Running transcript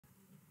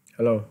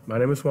Hello, my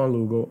name is Juan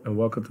Lugo, and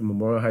welcome to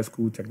Memorial High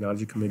School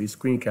Technology Committee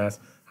Screencast,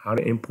 how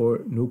to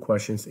import new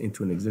questions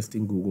into an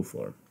existing Google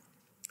form.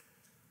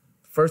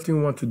 First thing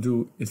we want to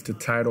do is to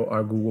title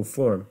our Google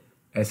form,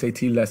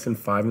 SAT Lesson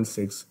 5 and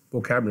 6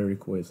 Vocabulary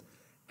Quiz,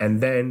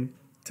 and then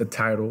to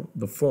title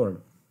the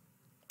form.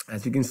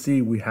 As you can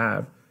see, we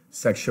have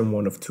section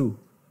 1 of 2.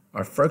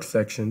 Our first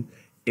section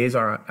is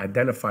our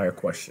identifier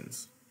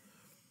questions,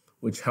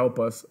 which help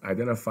us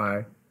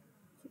identify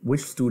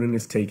which student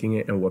is taking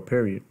it and what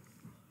period.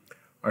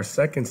 Our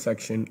second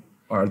section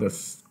are the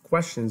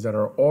questions that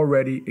are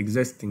already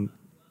existing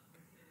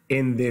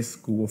in this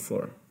Google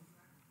form.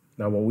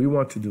 Now, what we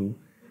want to do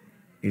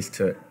is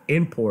to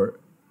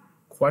import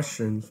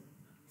questions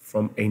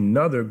from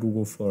another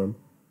Google form.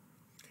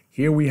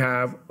 Here we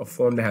have a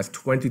form that has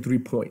 23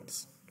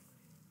 points.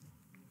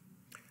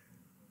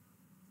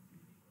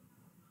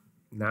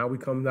 Now we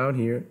come down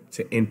here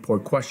to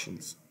import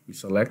questions. We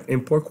select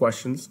import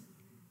questions.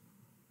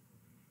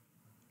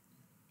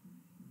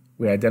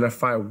 We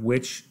identify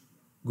which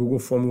Google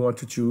form we want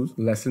to choose,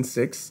 lesson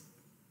 6.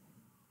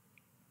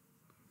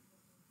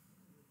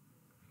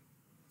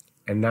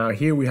 And now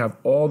here we have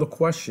all the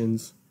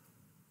questions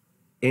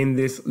in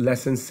this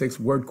lesson 6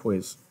 word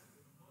quiz.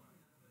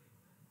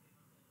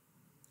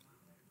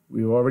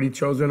 We've already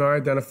chosen our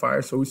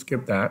identifier, so we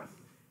skip that.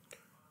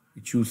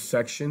 We choose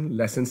section,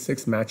 lesson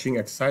 6 matching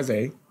exercise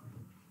A.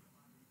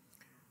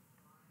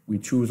 We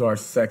choose our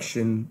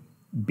section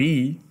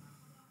B.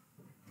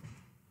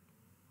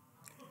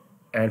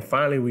 And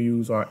finally, we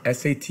use our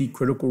SAT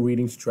critical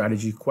reading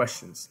strategy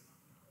questions.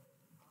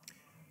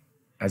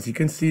 As you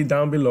can see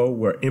down below,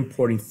 we're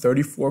importing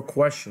 34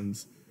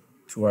 questions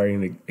to our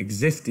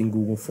existing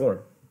Google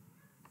form.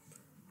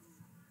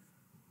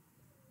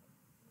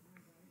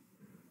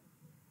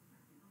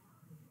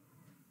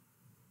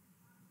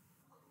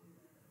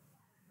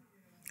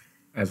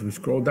 As we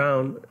scroll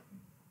up,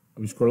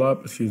 we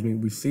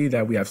see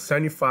that we have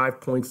 75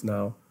 points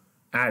now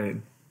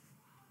added.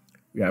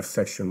 We have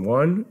section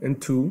 1 and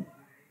 2,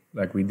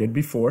 like we did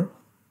before.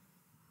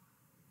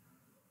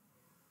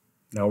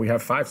 Now we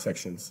have 5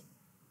 sections.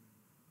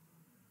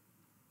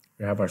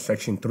 We have our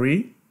section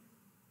 3.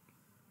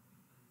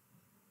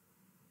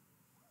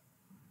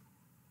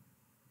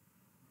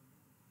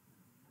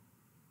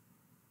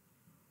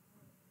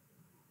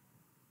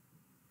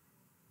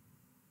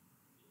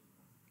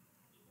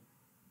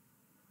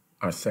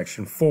 Our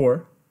section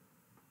 4,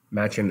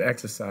 matching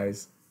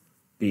exercise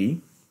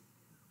B.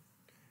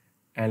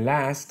 And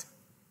last,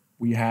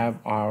 we have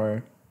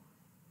our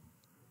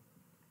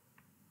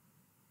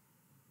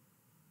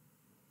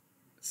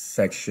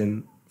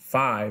section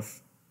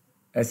 5,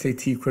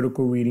 SAT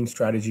critical reading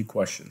strategy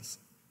questions.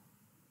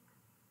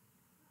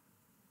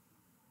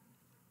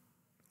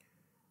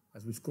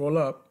 As we scroll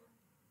up,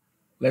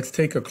 let's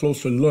take a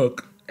closer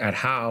look at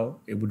how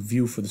it would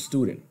view for the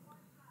student.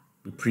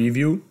 We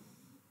preview.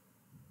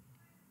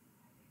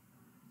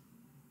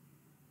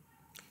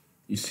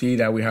 You see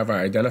that we have our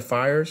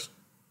identifiers.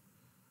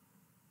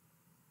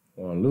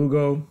 Juan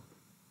Lugo.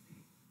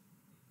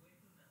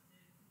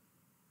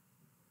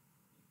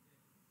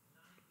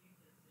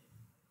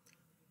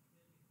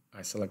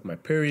 I select my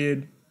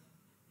period,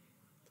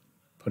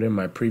 put in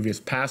my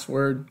previous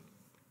password,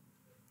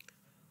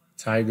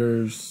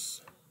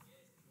 Tigers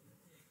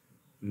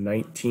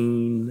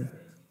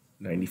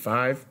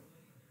 1995,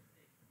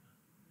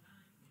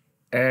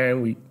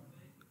 and we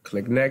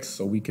click next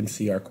so we can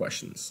see our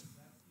questions.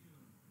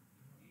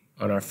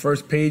 On our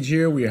first page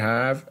here, we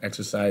have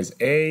exercise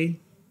A,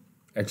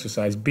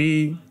 exercise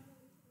B.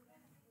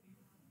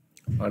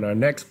 On our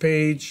next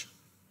page,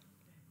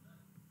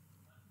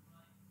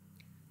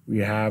 we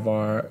have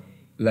our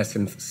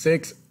lesson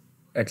 6,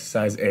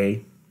 exercise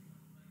A.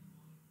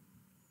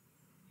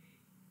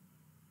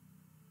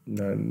 On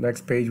the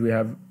next page, we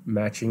have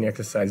matching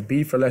exercise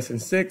B for lesson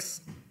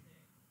 6.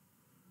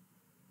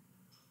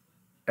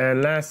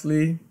 And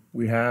lastly,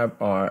 we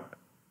have our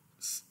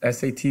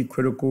SAT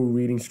critical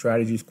reading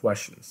strategies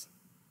questions.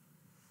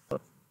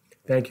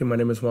 Thank you. My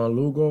name is Juan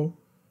Lugo.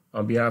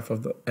 On behalf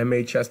of the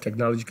MHS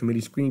Technology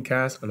Committee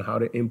Screencast on how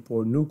to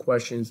import new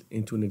questions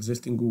into an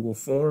existing Google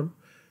form,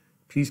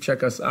 please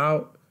check us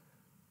out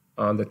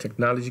on the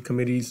Technology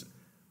Committee's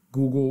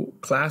Google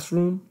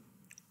Classroom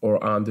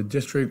or on the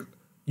district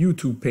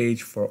YouTube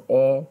page for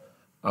all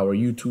our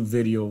YouTube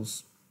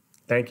videos.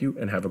 Thank you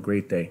and have a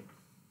great day.